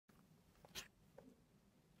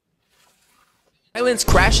Violence,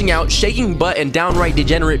 crashing out, shaking butt, and downright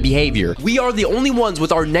degenerate behavior. We are the only ones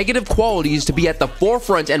with our negative qualities to be at the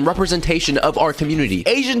forefront and representation of our community.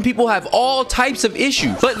 Asian people have all types of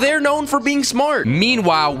issues, but they're known for being smart.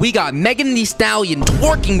 Meanwhile, we got Megan Thee Stallion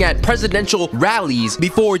twerking at presidential rallies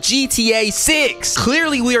before GTA 6.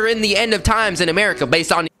 Clearly, we are in the end of times in America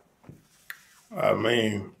based on... I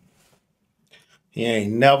mean, he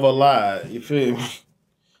ain't never lied, you feel me?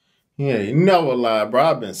 Yeah, you never lie, bro.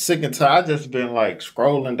 I've been sick and tired. I just been like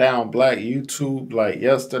scrolling down Black YouTube like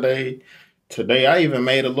yesterday, today. I even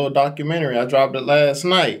made a little documentary. I dropped it last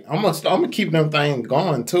night. I'm gonna keep them things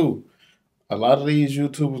going too. A lot of these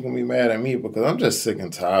YouTubers gonna be mad at me because I'm just sick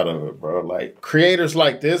and tired of it, bro. Like creators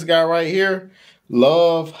like this guy right here,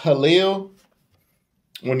 Love Halil.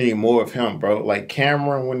 We need more of him, bro. Like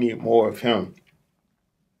Cameron, we need more of him.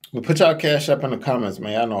 But put y'all cash up in the comments,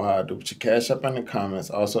 man. I know how I do. Put your cash up in the comments.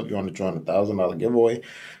 Also, if you want to join the $1,000 giveaway,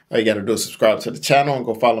 all you got to do is subscribe to the channel and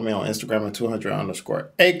go follow me on Instagram at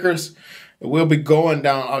 200_acres. We'll be going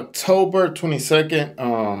down October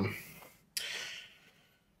 22nd.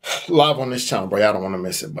 Live on this channel, bro. Y'all don't want to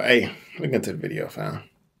miss it. But hey, let's get into the video, fam.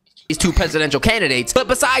 These two presidential candidates, but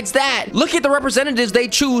besides that, look at the representatives they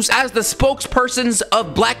choose as the spokespersons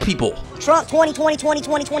of black people. Trump 2020,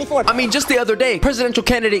 2024. I mean, just the other day, presidential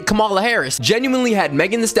candidate Kamala Harris genuinely had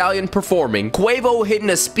Megan Thee Stallion performing, Quavo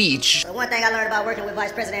hitting a speech. The one thing I learned about working with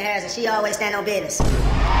Vice President Harris is she always stand on business. Donald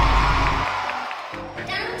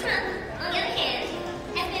Trump, on the other hand,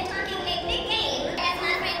 has been talking a big game, as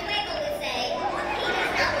my friend Quavo would say. He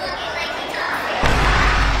does not walk it like he talks.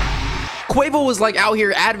 Quavo was like out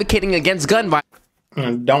here advocating against gun violence.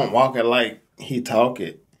 And don't walk it like he talk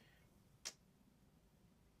it.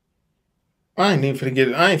 I ain't finna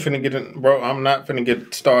get it, bro. I'm not finna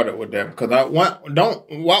get started with that because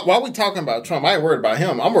while we talking about Trump, I ain't worried about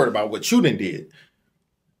him. I'm worried about what you done did.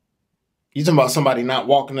 You talking about somebody not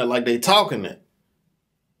walking it like they talking it.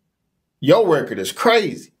 Your record is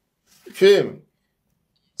crazy. You feel me?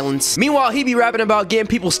 Meanwhile, he be rapping about getting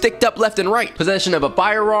people sticked up left and right, possession of a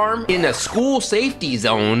firearm in a school safety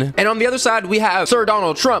zone. And on the other side, we have Sir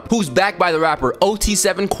Donald Trump, who's backed by the rapper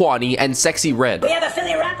OT7 Kwani and Sexy Red. We have a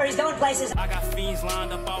Philly rapper, he's going places. I got fiends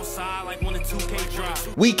lined up outside like when a 2K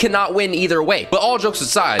drop. We cannot win either way. But all jokes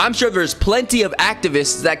aside, I'm sure there's plenty of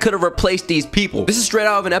activists that could have replaced these people. This is straight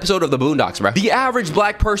out of an episode of the Boondocks, bro. The average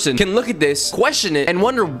black person can look at this, question it, and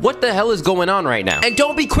wonder what the hell is going on right now. And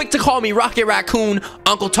don't be quick to call me Rocket Raccoon,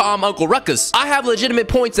 Uncle Tom, Uncle Ruckus. I have legitimate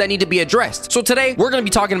points that need to be addressed. So today, we're going to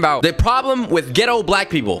be talking about the problem with ghetto black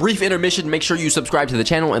people. Brief intermission, make sure you subscribe to the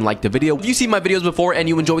channel and like the video. If you've seen my videos before and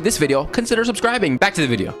you enjoyed this video, consider subscribing. Back to the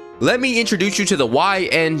video. Let me introduce you to the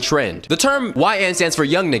YN trend. The term YN stands for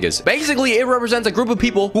young niggas. Basically, it represents a group of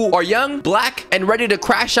people who are young, black, and ready to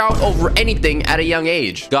crash out over anything at a young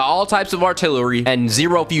age. Got all types of artillery and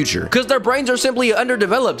zero future. Because their brains are simply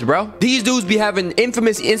underdeveloped, bro. These dudes be having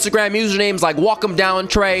infamous Instagram usernames like Walk 'em Down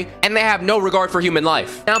Trey, and they have no regard for human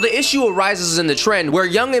life. Now, the issue arises in the trend where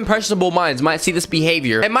young, impressionable minds might see this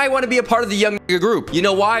behavior and might want to be a part of the young nigga group. You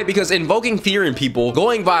know why? Because invoking fear in people,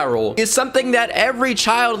 going viral, is something that every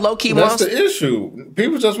child low-key wants. That's the issue.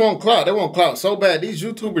 People just want clout. They want clout so bad. These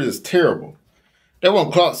YouTubers is terrible. They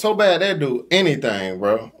want clout so bad they do anything,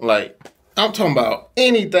 bro. Like, I'm talking about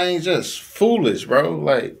anything just foolish, bro.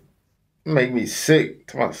 Like, make me sick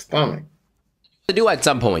to my stomach. To do at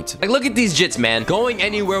some point. Like, look at these jits, man. Going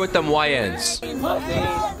anywhere with them YNs.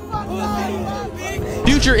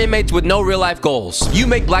 Future inmates with no real life goals. You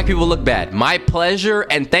make black people look bad. My pleasure,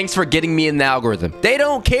 and thanks for getting me in the algorithm. They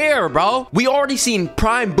don't care, bro. We already seen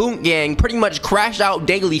Prime Boot Gang pretty much crash out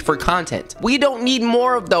daily for content. We don't need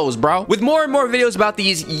more of those, bro. With more and more videos about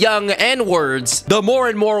these young N-words, the more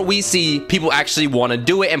and more we see people actually want to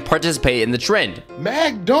do it and participate in the trend.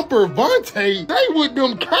 Mag Dumper Vontae, they with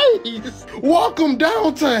them K's. Walk them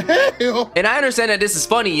down to hell. And I understand that this is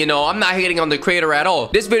funny, you know, I'm not hating on the creator at all.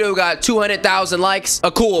 This video got 200,000 likes,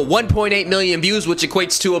 a cool 1.8 million views, which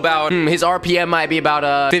equates to about, his RPM might be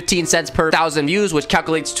about 15 cents per 1,000 views, which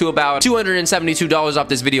calculates to about $272 off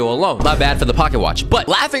this video alone. Not bad for the pocket watch. But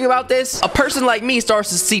laughing about this, a person like me starts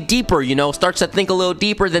to see deeper, you know, starts to think a little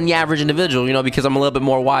deeper than the average individual, you know, because I'm a little bit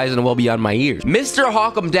more wise and well beyond my years. Mr.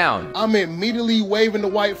 Hawk 'em Down. I'm immediately waving the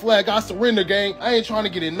white flag. I surrender, gang. I ain't trying to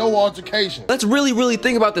get in no altercation. Let's really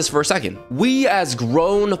think about this for a second. We as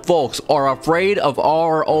grown folks are afraid of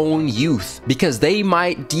our own youth because they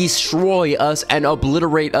might destroy us and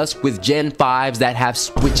obliterate us with Gen 5s that have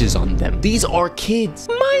switches on them. These are kids,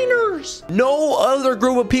 minors. No other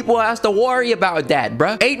group of people has to worry about that,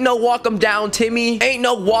 bruh. Ain't no Walk 'em Down Timmy. Ain't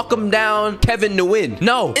no Walk 'em Down Kevin Nguyen.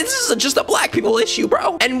 No, this is just a black people issue,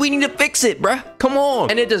 bro. And we need to fix it, bruh. Come on.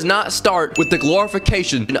 And it does not start with the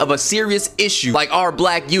glorification of a serious issue like our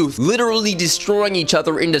black youth literally destroying each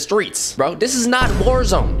other in the streets. Bro, this is not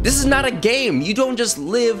Warzone. This is not a game. You don't just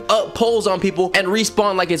live up poles on people and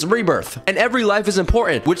respawn like it's Rebirth. And every life is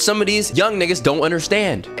important, which some of these young niggas don't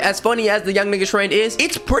understand. As funny as the young nigga trend is,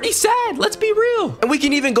 it's pretty sad. Let's be real. And we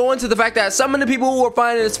can even go into the fact that some of the people who are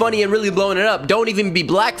finding this funny and really blowing it up don't even be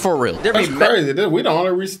black for real. That's crazy. We the only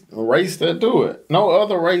race that do it. No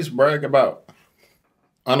other race brag about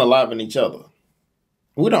unaliving each other.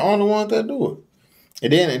 We the only ones that do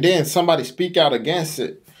it. And then somebody speak out against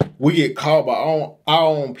it. We get called by our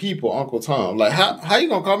own people, Uncle Tom. Like, how you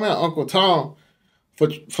gonna call me Uncle Tom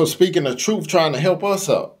for speaking the truth, trying to help us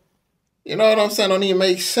out? You know what I'm saying? Don't even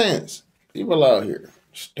make sense. People out here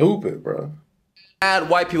stupid, bro.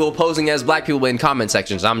 White people posing as black people in comment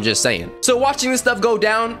sections, I'm just saying. So watching this stuff go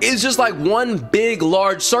down is just like one big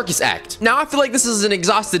large circus act. Now I feel like this is an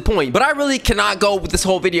exhausted point, but I really cannot go with this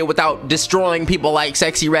whole video without destroying people like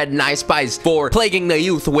Sexy Red and Ice Spice for plaguing the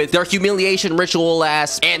youth with their humiliation ritual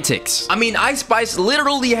ass antics. I mean, Ice Spice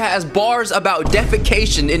literally has bars about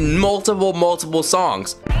defecation in multiple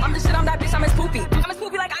songs. I'm the shit, I'm that bitch, I'm as poopy. I'm as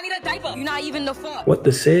poopy like I need a diaper. You're not even the fuck. What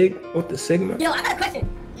the sigma? Yo, I got a question.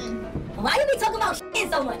 Why you be talking about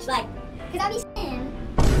shit so much? Like, Cause I be saying,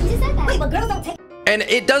 you just said that. wait, but girls don't take. And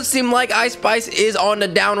it does seem like Ice Spice is on the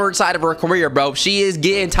downward side of her career, bro. She is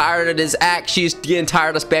getting tired of this act. She's getting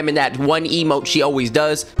tired of spamming that one emote she always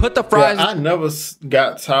does. Put the fries. Yeah, I never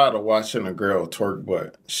got tired of watching a girl twerk,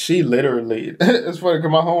 but she literally, it's funny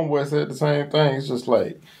because my homeboy said the same thing. It's just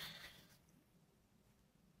like,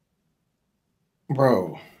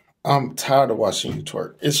 bro, I'm tired of watching you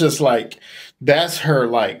twerk. It's just like, that's her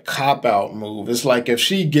like cop-out move. It's like if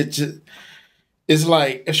she gets it, it's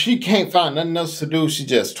like if she can't find nothing else to do, she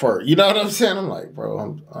just twerk. You know what I'm saying? I'm like,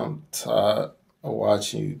 bro, I'm tired of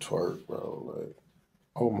watching you twerk, bro. Like,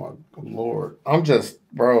 oh my Lord. I'm just,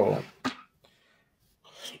 bro.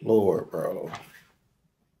 Lord, bro.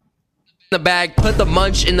 The bag, put the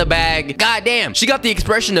munch in the bag. God damn, she got the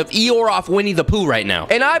expression of Eeyore off Winnie the Pooh right now.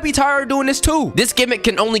 And I'd be tired of doing this too. This gimmick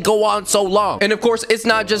can only go on so long. And of course, it's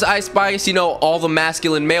not just Ice Spice. You know, all the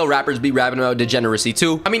masculine male rappers be rapping about degeneracy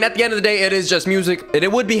too. I mean, at the end of the day, it is just music. And it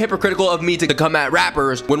would be hypocritical of me to come at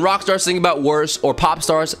rappers when rock stars sing about worse or pop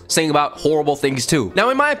stars sing about horrible things too. Now,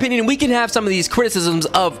 in my opinion, we can have some of these criticisms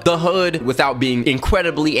of the hood without being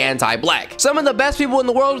incredibly anti-black. Some of the best people in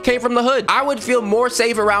the world came from the hood. I would feel more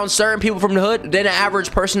safe around certain people from the hood than an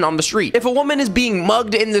average person on the street. If a woman is being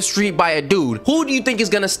mugged in the street by a dude, who do you think is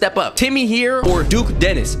gonna step up? Timmy here or Duke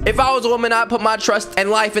Dennis? If I was a woman, I'd put my trust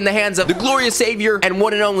and life in the hands of the glorious savior and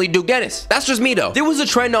one and only Duke Dennis. That's just me though. There was a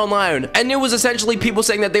trend online and it was essentially people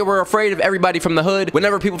saying that they were afraid of everybody from the hood.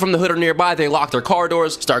 Whenever people from the hood are nearby, they lock their car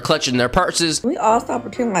doors, start clutching their purses. We all stop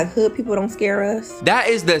pretending like hood people don't scare us. That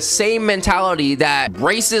is the same mentality that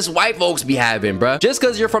racist white folks be having, bruh. Just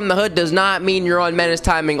because you're from the hood does not mean you're on menace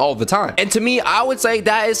timing all the time. And to me, I would say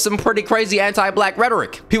that is some pretty crazy anti-black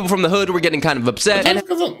rhetoric. People from the hood were getting kind of upset. And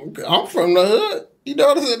because I'm from the hood, you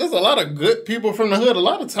know, there's a lot of good people from the hood. A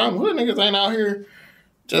lot of time, hood niggas ain't out here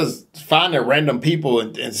just finding random people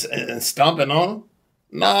and stomping on them.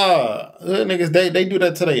 Nah, hood niggas, they do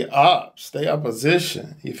that to their ops, their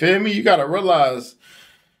opposition. You feel me? You gotta realize,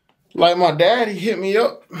 like my dad, he hit me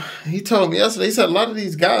up. He told me yesterday, he said a lot of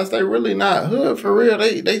these guys, they really not hood for real.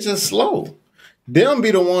 They just slow. Them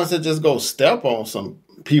be the ones that just go step on some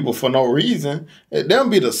people for no reason. Them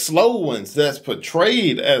be the slow ones that's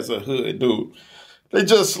portrayed as a hood dude. They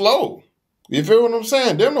just slow. You feel what I'm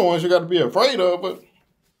saying? Them the ones you got to be afraid of, but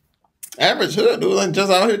average hood dudes ain't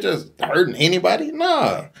just out here just hurting anybody.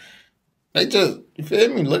 Nah. They just, you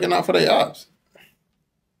feel me, looking out for their ops.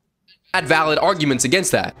 Had valid arguments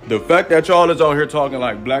against that. The fact that y'all is out here talking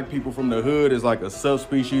like black people from the hood is like a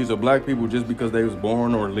subspecies of black people just because they was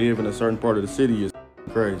born or live in a certain part of the city is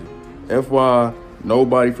crazy. FYI,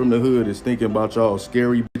 nobody from the hood is thinking about y'all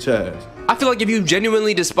scary bitch ass. I feel like if you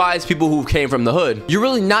genuinely despise people who came from the hood, you're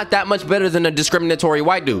really not that much better than a discriminatory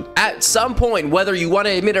white dude. At some point, whether you want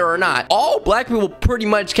to admit it or not, all black people pretty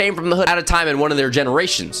much came from the hood at a time in one of their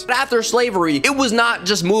generations. But after slavery, it was not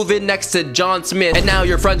just move in next to John Smith and now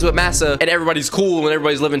you're friends with Massa and everybody's cool and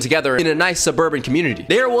everybody's living together in a nice suburban community.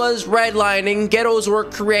 There was redlining, ghettos were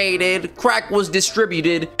created, crack was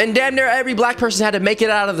distributed, and damn near every black person had to make it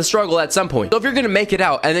out of the struggle at some point. So if you're gonna make it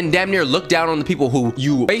out and then damn near look down on the people who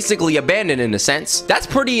you basically abandoned canon in a sense. That's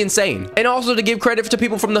pretty insane. And also to give credit to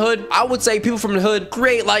people from the hood, I would say people from the hood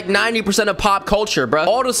create like 90% of pop culture, bro.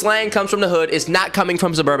 All the slang comes from the hood. It's not coming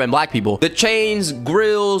from suburban black people. The chains,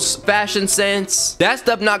 grills, fashion sense, that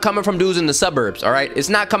stuff not coming from dudes in the suburbs, all right? It's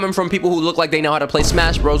not coming from people who look like they know how to play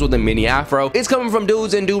Smash Bros with a mini afro. It's coming from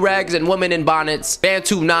dudes in do-rags and women in bonnets,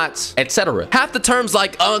 Bantu knots, etc. Half the terms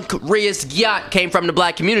like unk, risk, yacht came from the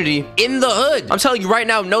black community in the hood. I'm telling you right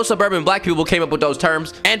now, no suburban black people came up with those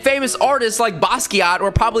terms. And famous artists like Basquiat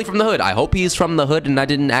were probably from the hood. I hope he's from the hood and I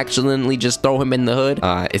didn't accidentally just throw him in the hood.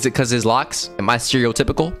 Is it because his locks? Am I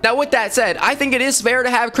stereotypical? Now, with that said, I think it is fair to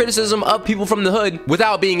have criticism of people from the hood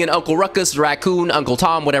without being an Uncle Ruckus, Raccoon, Uncle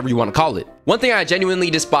Tom, whatever you want to call it. One thing I genuinely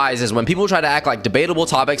despise is when people try to act like debatable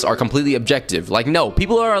topics are completely objective. Like, no,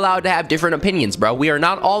 people are allowed to have different opinions, bro. We are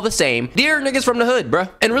not all the same. Dear niggas from the hood, bro.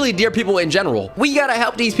 And really, dear people in general. We gotta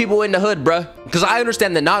help these people in the hood, bro. Because I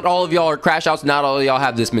understand that not all of y'all are crash outs, not all of y'all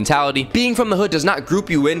have this mentality. Being from the hood does not group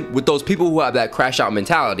you in with those people who have that crash out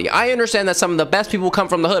mentality. I understand that some of the best people come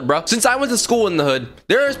from the hood, bro. Since I went to school in the hood,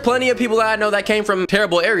 there's plenty of people that I know that came from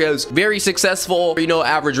terrible areas, very successful, you know,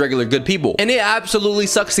 average, regular, good people. And it absolutely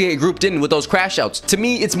sucks to get grouped in with those crash outs. To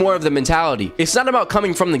me, it's more of the mentality. It's not about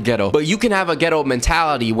coming from the ghetto, but you can have a ghetto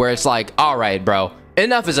mentality where it's like, all right, bro,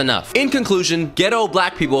 enough is enough. In conclusion, ghetto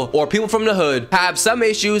black people or people from the hood have some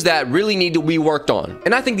issues that really need to be worked on.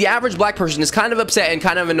 And I think the average black person is kind of upset and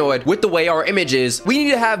kind of annoyed with the way our image is. We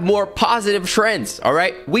need to have more positive trends, all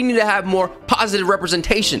right? We need to have more positive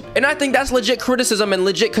representation. And I think that's legit criticism and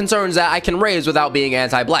legit concerns that I can raise without being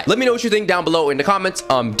anti-black. Let me know what you think down below in the comments.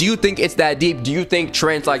 Do you think it's that deep? Do you think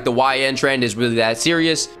trends like the YN trend is really that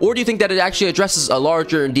serious? Or do you think that it actually addresses a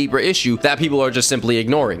larger and deeper issue that people are just simply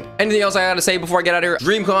ignoring? Anything else I gotta say before I get out of here?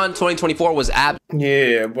 DreamCon 2024 was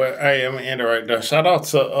yeah, but hey, I'm gonna end it right there. Shout out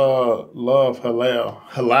to Love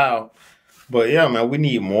Halal. But yeah, man, we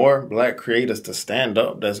need more black creators to stand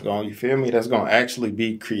up. That's going, you feel me? That's going to actually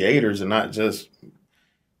be creators and not just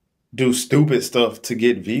do stupid stuff to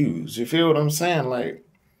get views. You feel what I'm saying? Like,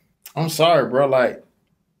 I'm sorry, bro. Like,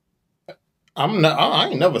 I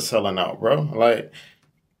ain't never selling out, bro. Like,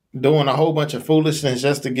 doing a whole bunch of foolishness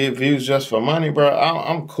just to get views just for money, bro.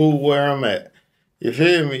 I'm cool where I'm at. You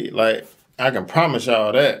feel me? Like, I can promise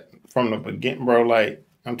y'all that from the beginning, bro. Like,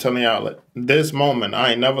 I'm telling y'all, like, this moment,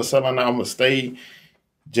 I ain't never selling out. I'm going to stay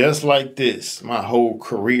just like this my whole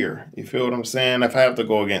career. You feel what I'm saying? If I have to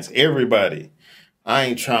go against everybody, I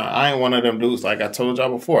ain't one of them dudes, like I told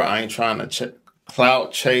y'all before. I ain't trying to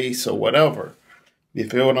clout chase or whatever. You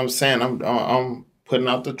feel what I'm saying? I'm putting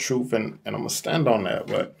out the truth and I'm going to stand on that.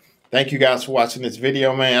 But thank you guys for watching this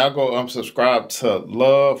video, man. I'll go subscribe to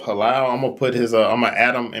Love Halal. I'm gonna put his I'm gonna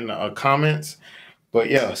add him in the comments. But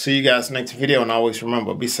yeah, see you guys next video, and always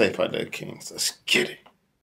remember, be safe out there, kings. Let's get it.